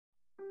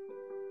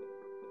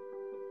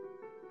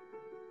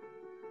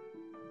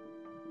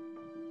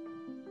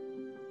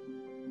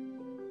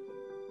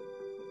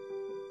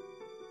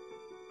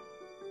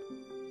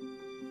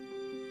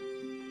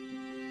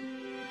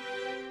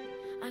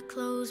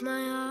close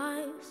my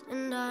eyes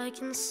and I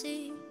can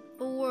see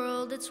a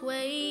world that's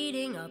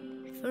waiting up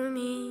for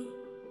me,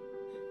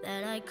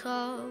 that I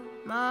call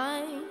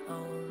my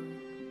own.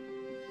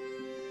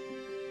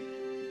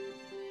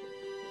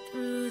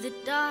 Through the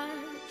dark,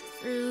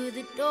 through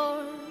the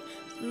door,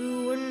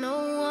 through where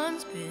no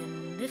one's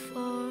been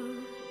before,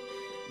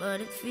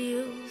 but it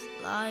feels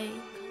like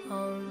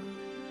home.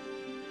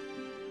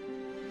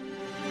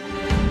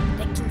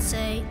 They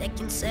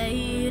can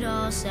say it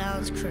all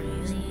sounds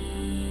crazy.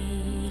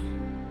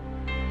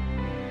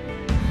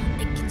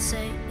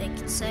 They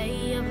can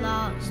say I've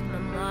lost my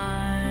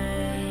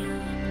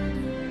mind.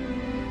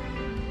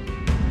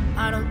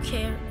 I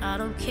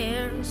don't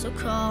care, so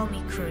call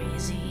me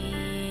crazy.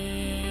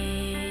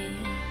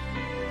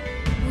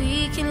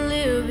 We can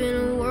live in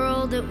a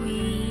world that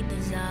we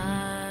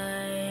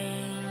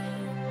design.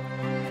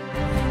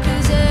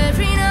 'Cause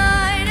every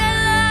night I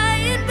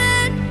lie in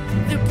bed,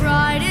 the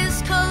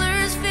brightest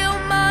colors fill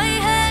my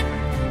head.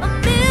 A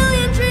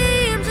million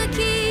dreams are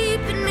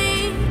keeping me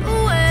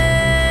awake.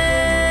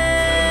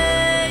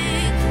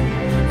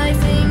 I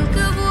think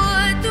of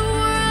what the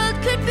world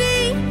could be,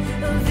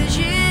 a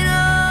vision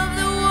of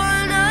the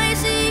one I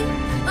see.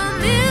 A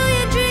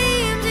million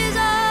dreams is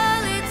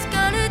all it's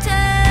gonna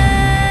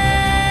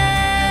take.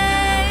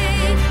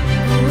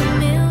 Oh, a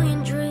million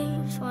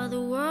dreams for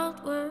the world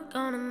we're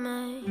gonna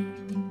make.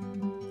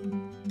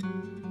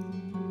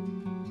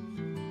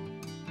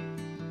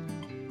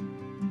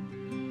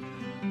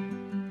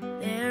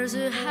 There's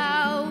a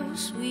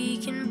house we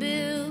can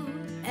build.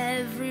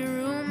 Every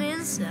room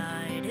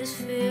inside is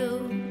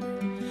filled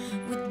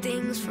with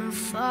things from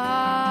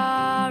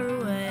far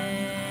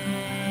away.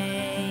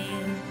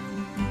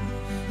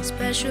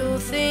 Special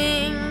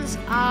things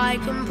I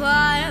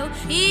compile,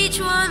 each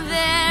one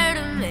there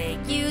to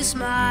make you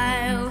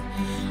smile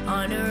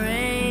on a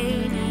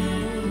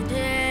rainy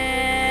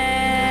day.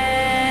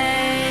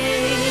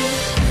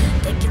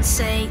 They can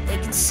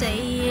say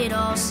it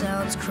all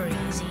sounds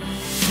crazy.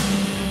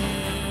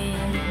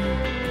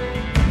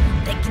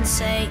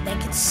 They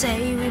can say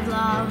we've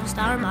lost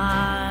our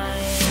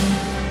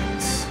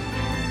minds.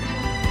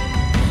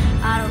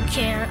 I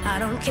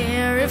don't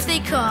care if they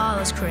call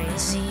us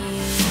crazy.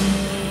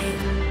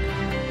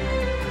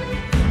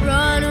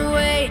 Run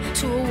away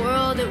to a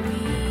world that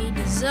we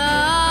design.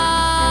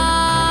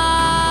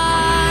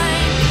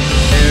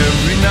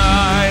 Every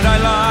night I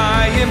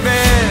lie in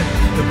bed,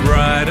 the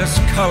brightest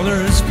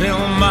colors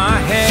fill my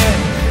head.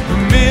 A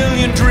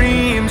million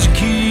dreams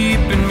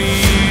keeping me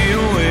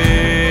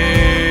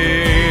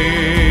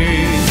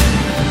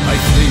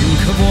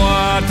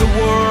what the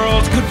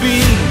world could be,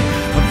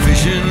 a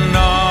vision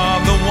of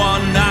the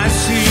one I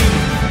see.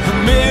 A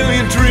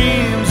million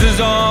dreams is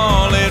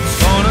all it's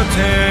gonna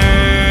take.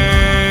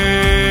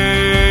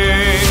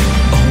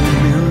 Oh, a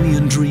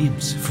million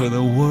dreams for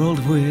the world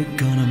we're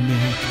gonna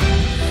make.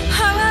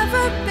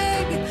 However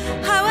big,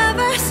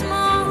 however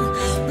small,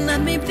 let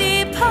me be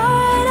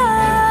part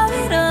of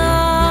it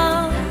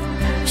all.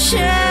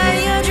 Share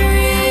your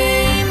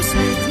dreams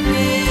with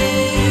me.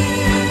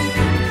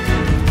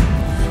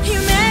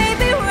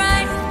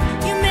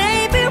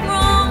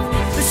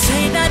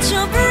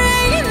 You'll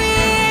bring me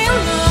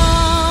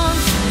along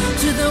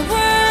to the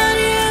world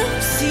you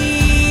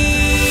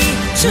see,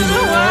 to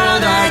the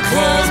world I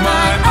close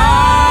my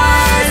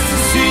eyes to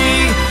see.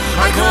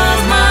 I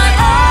close my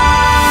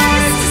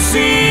eyes to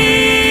see.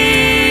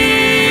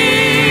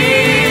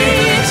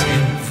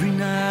 Every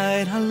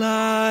night I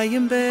lie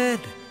in bed,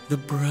 the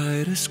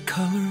brightest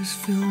colors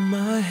fill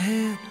my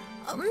head.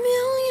 A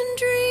million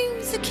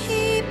dreams are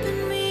keeping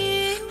me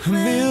awake. A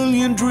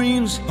million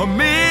dreams, a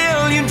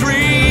million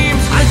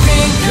dreams. I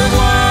think of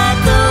what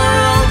the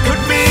world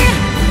could be,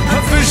 a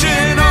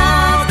vision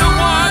of the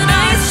one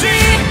I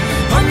see.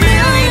 A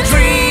million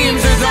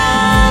dreams is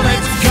all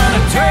it's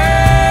gonna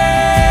take.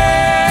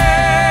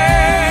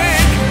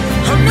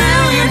 A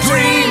million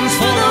dreams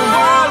for the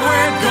world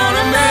we're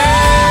gonna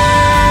make.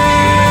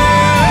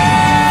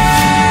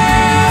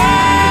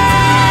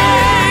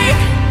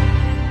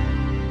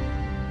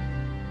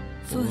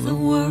 For the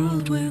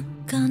world we're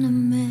gonna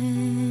make.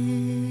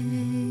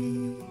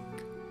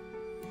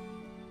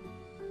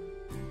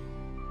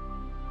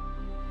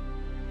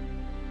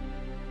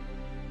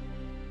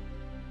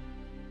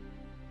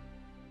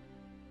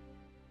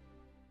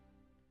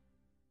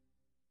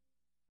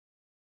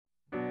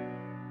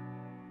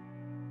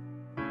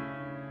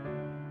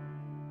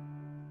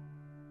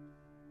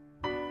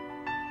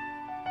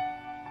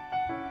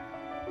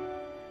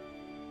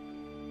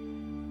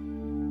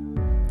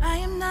 I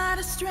am not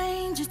a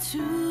stranger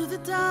to the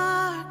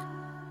dark.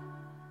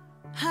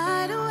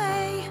 Hide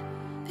away,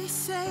 they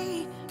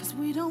say, 'cause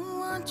we don't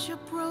want your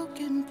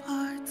broken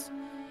parts.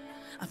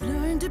 I've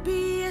learned to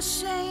be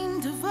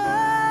ashamed of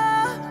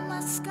all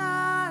my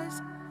scars.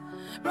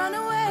 Run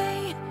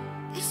away,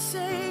 they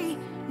say,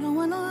 no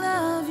one will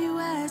love you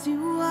as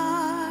you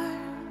are.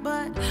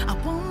 But I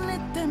won't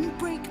let them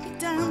break me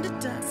down to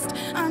dust.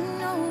 I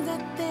know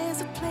that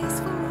there's a place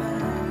for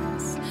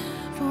us,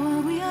 for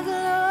we are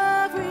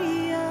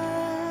glorious.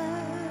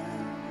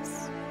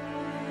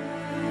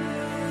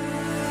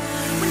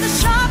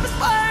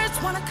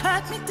 wanna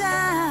cut me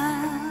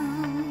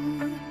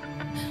down.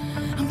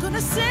 I'm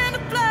gonna send the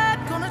blood,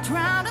 gonna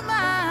drown them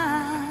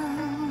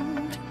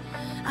out.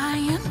 I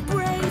am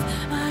brave,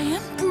 I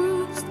am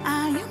bruised,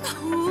 I am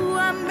who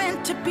I'm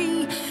meant to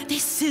be.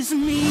 This is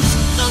me.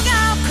 Look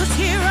out, 'cause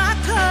here I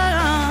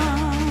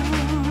come.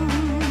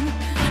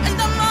 And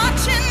I'm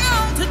marching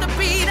on to the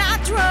beat I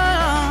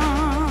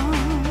drum.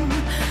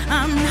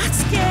 I'm not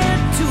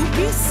scared to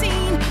be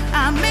seen,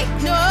 I make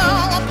no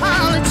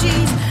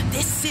apologies.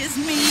 This is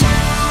me.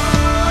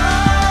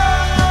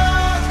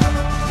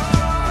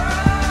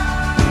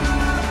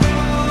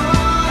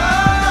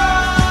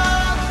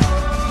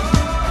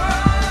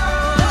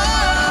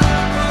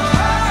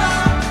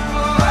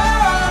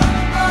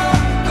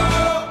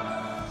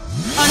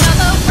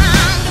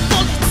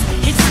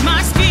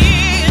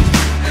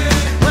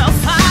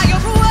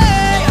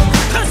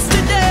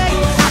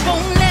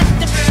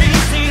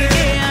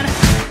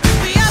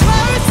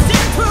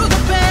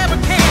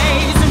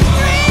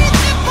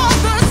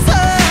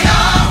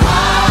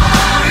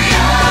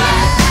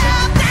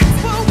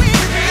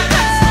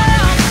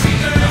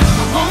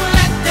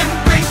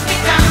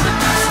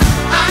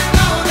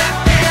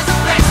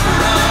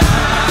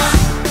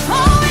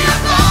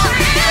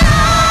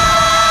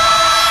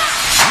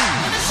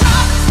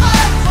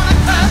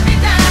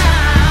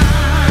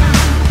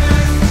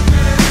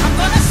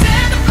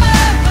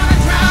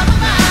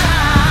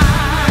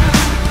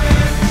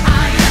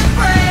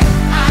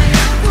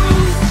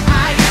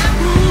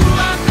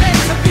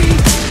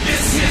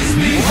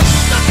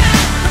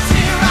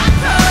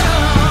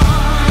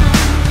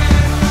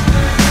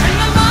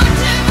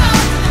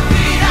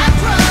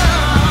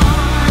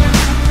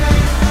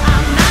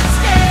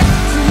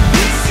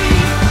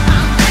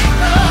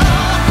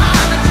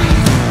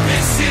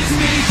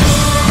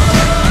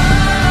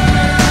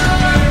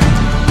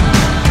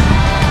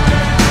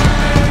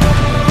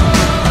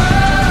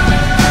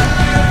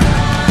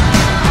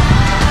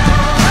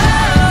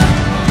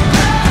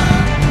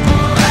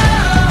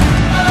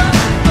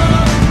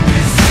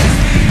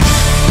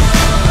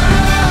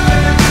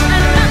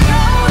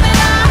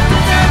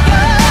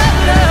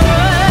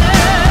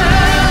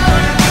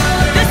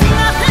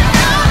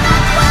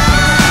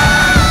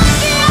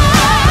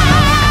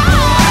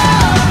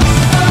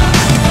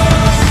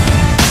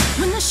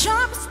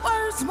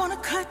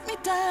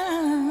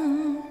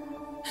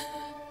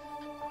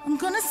 I'm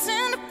gonna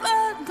send the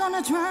blood,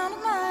 gonna drown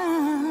them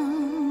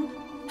out.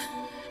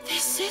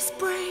 This is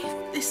brave,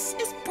 this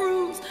is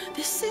bruised,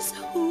 this is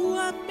who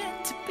I'm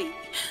meant to be.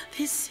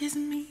 This is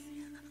me.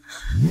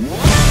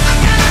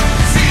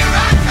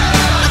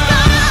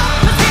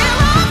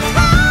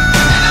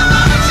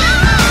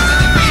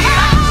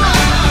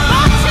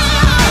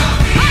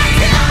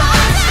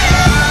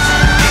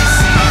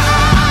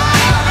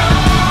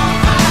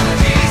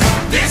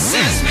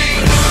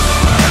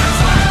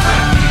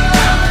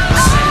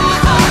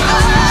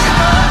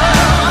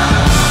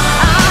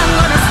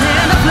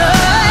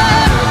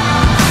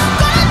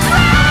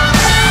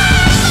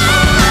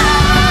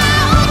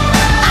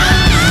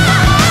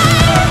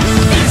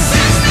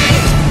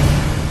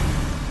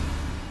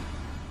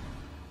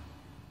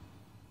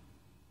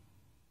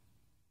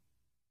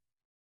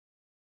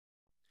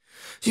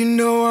 You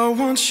know I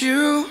want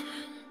you.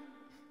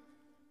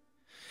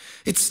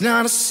 It's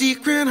not a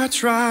secret I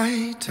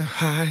try to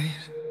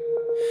hide.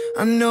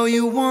 I know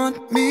you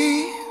want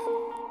me,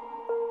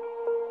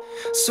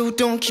 so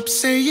don't keep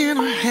saying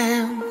our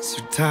hands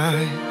are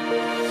tied.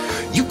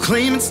 You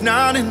claim it's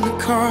not in the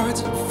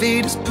cards,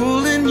 fate is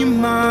pulling you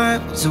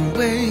miles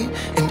away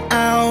and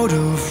out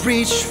of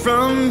reach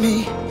from me.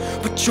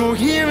 But you're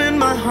here in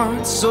my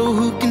heart, so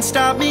who can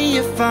stop me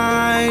if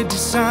I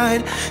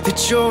decide that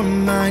you're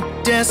my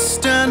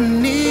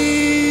destiny?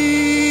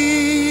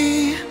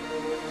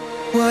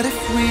 What if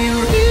we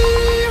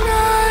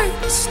rewrite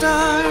the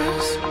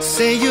stars?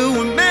 Say you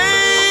were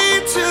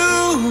made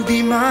to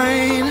be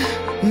mine.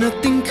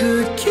 Nothing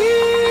could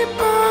keep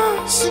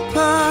us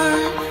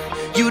apart.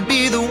 You'd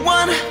be the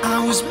one I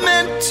was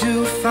meant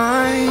to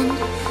find.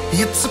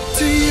 It's up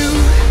to you,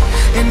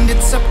 and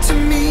it's up to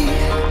me.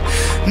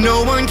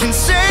 No one can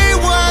say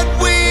what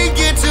we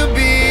get to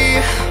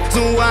be.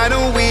 So why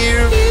don't we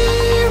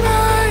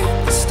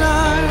rewrite the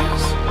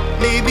stars?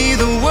 Maybe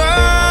the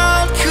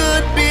world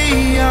could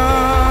be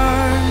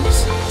ours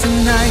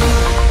tonight.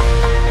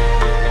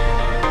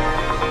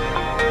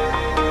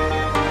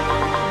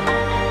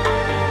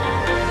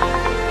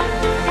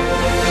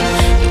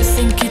 You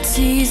think it's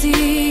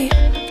easy?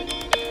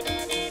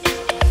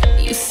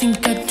 You think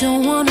I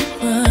don't wanna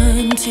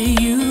run to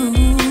you?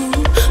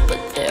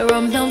 But there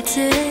are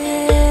mountains,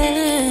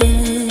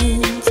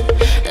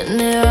 and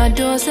there are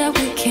doors that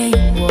we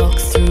can't walk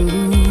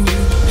through.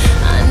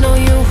 I know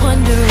you're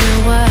wondering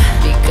why,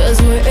 because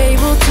we're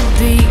able to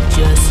be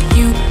just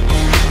you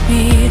and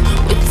me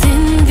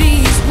within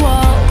these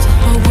walls.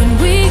 But when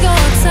we go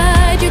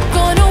outside, you're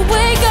gonna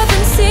wake up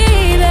and see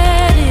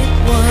that it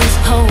was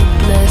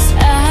hopeless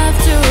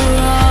after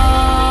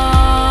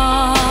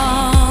all.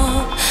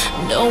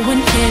 No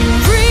one can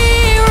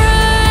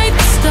rewrite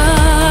the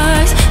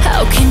stars.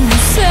 How can you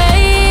say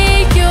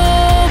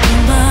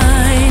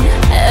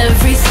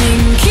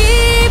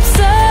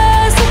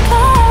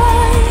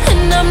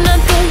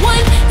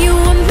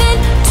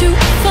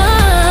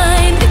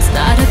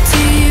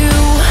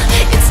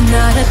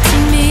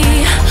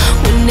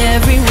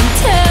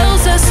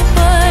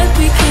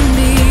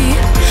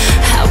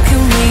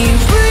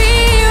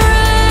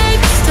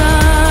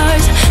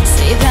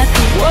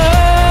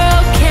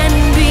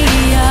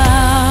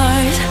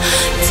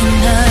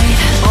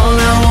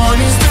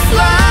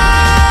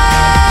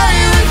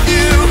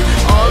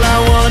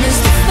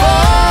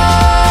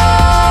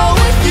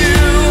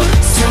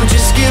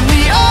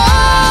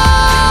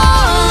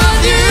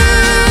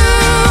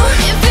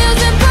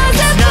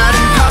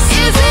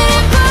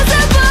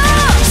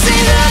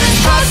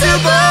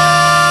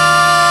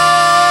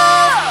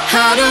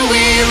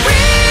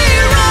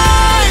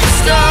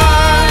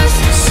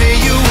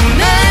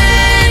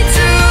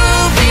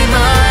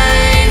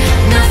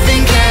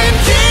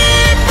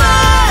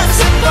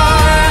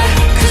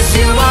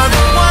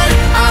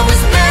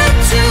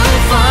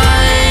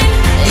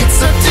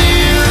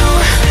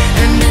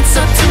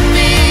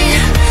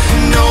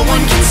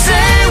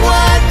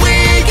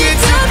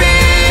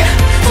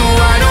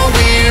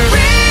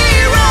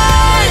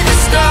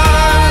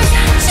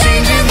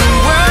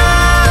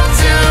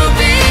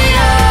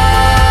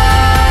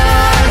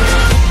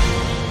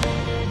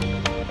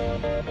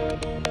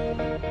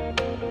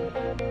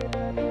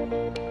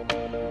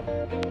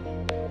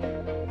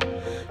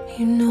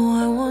You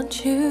know I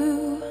want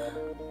you.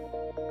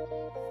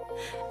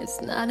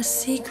 It's not a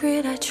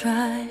secret I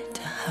tried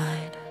to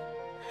hide,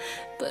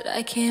 but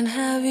I can't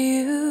have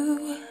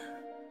you.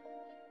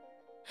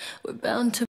 We're bound to